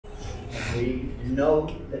We know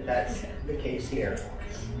that that's the case here.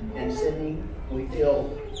 And Sydney, we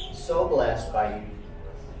feel so blessed by you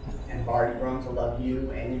and have already grown to love you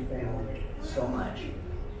and your family so much.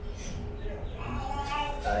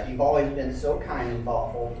 You've always been so kind and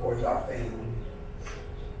thoughtful towards our family.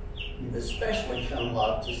 You've especially shown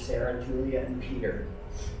love to Sarah, Julia, and Peter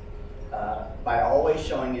by always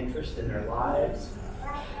showing interest in their lives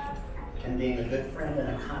and being a good friend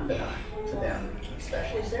and a confidant to them,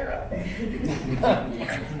 especially Sarah, I think.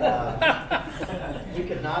 We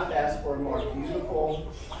could not have asked for a more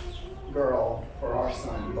beautiful girl for our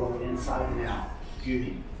son, both inside and out.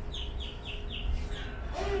 Beauty.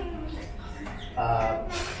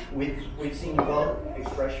 We've seen you both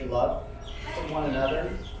express your love to one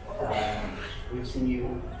another. We've seen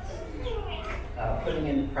you putting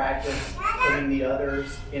into practice, putting the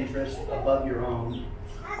other's interest above your own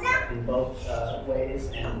in both ways,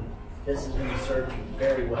 and this is going to serve you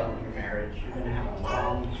very well in your marriage. You're going to have a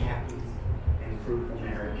long, happy, and fruitful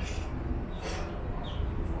marriage.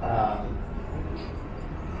 I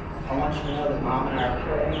want you to know that Mom and I are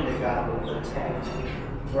praying that God will protect,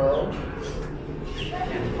 grow,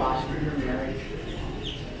 and prosper your marriage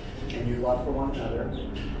and your love for one another.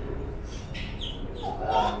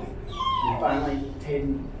 And finally,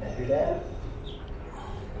 Hayden, your dad.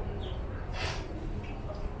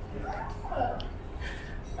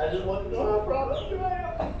 I just want to know how proud of you I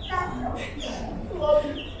am. I love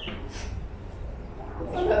you.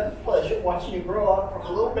 I've had the pleasure of watching you grow up from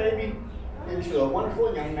a little baby into a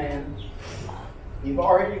wonderful young man. You've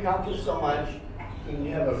already accomplished so much, and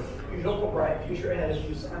you have a beautiful, bright future ahead of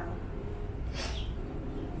you, son.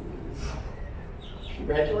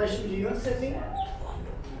 Congratulations to you and Sydney.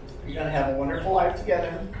 You're going to have a wonderful life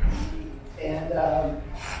together. And I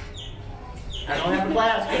don't have a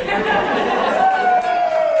glass,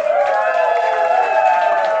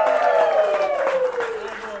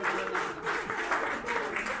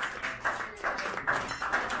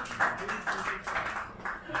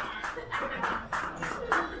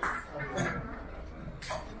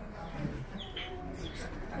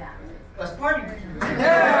 but let's party.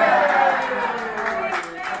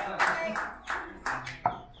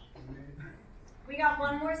 We got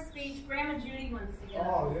one more speech. Grandma Judy wants to get up.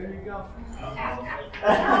 Oh, there you go. We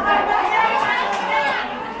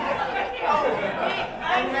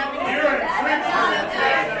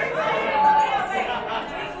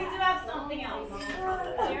do have something else.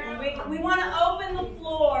 We want to open the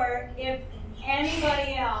floor if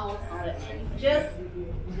anybody else just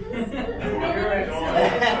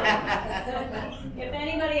if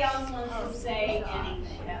anybody else wants to say anything.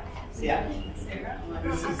 Yeah.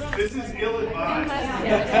 This is ill-advised.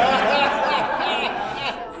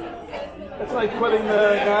 It's like putting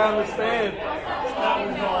the guy on the stand.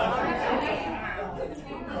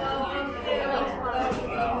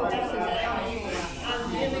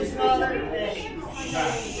 Jimmy's mother.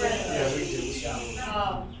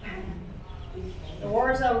 The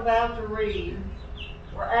words I'm about to read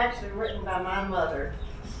were actually written by my mother,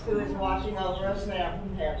 who is watching over us now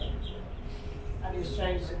from heaven. I just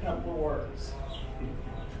changed a couple of words.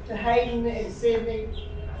 To Hayden and Sydney,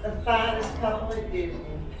 the finest couple at Disney.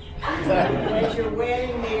 As your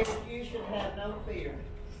wedding nears, you should have no fear.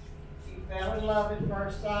 You fell in love at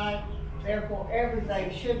first sight, therefore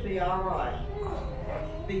everything should be all right.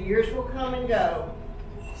 The years will come and go.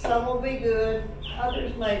 Some will be good,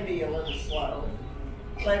 others may be a little slow.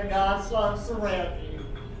 Let God's love surround you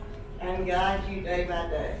and guide you day by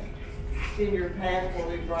day. Then your path will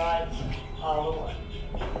be bright all the way.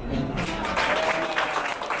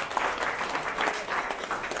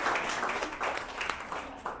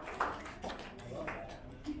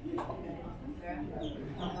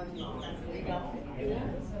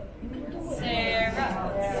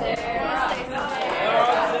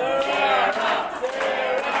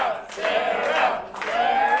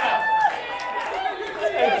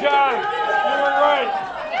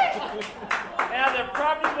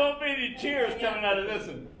 Cheers coming out of this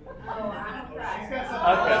one. Oh, I'm crying.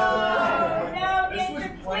 Okay. No, get your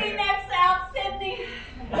Kleenex out, Sydney.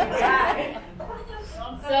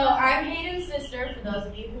 So I'm Hayden's sister, for those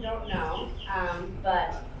of you who don't know.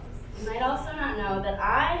 But you might also not know that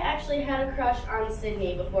I actually had a crush on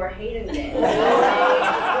Sydney before Hayden did.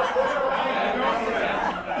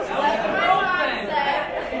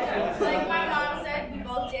 Like my mom said, we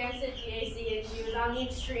both danced at GAC and she was on the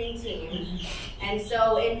extreme team. And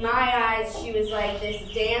so in my eyes, she was like this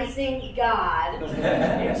dancing god.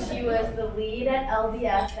 And she was the lead at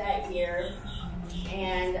LDF that year.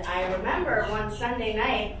 And I remember one Sunday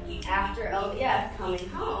night after LDF coming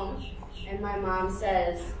home, and my mom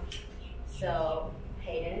says, "So,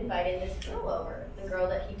 Hayden invited this girl over, the girl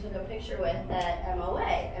that he took a picture with at MOA.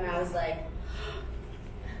 And I was like,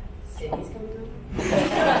 Sydney's coming over? Oh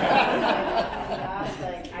my gosh,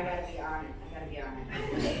 like, I gotta be on it.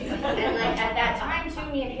 And like at that time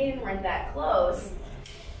too, me and Hayden weren't that close.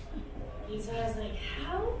 And so I was like,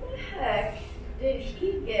 how the heck did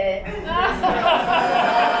he get this girl?